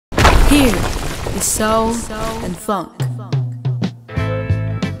Here is soul and funk.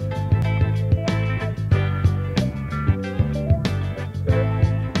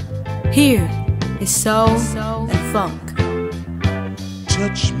 Here is soul and funk.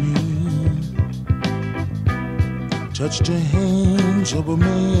 Touch me, touch the hands of a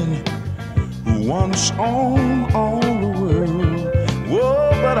man who once owned all the world. Whoa,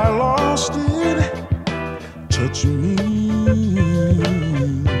 but I lost it. Touch me,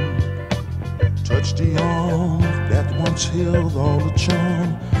 touch the arm that once held all the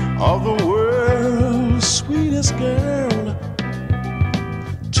charm of the world's sweetest girl.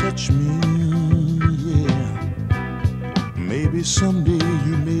 Touch me, yeah. Maybe someday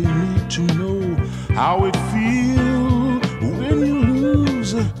you may need to know how it feels when you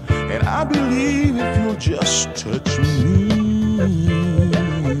lose. And I believe if you'll just touch me,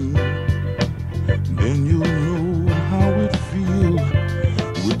 then you'll know how it feels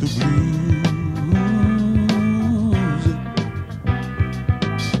with the blues.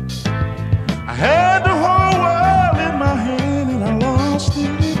 I had the whole world in my hand and I lost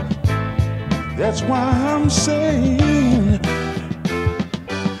it. That's why I'm saying,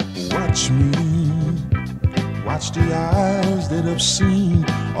 watch me, watch the eyes that have seen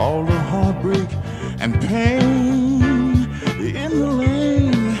all the heartbreak and pain in the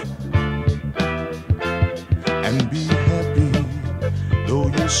lane, and be happy though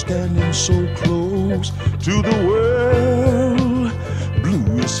you're standing so close to the world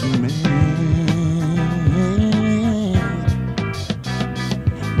bluest man.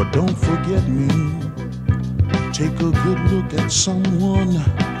 But don't forget me, take a good look at someone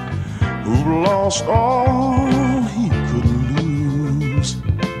who lost all he could lose.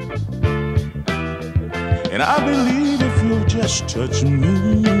 And I believe if you'll just touch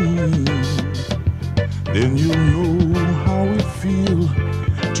me, then you'll know how it feels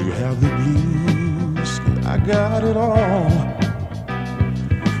to have the blues. I got it all.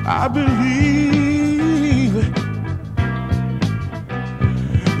 I believe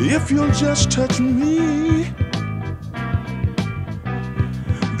if you'll just touch me,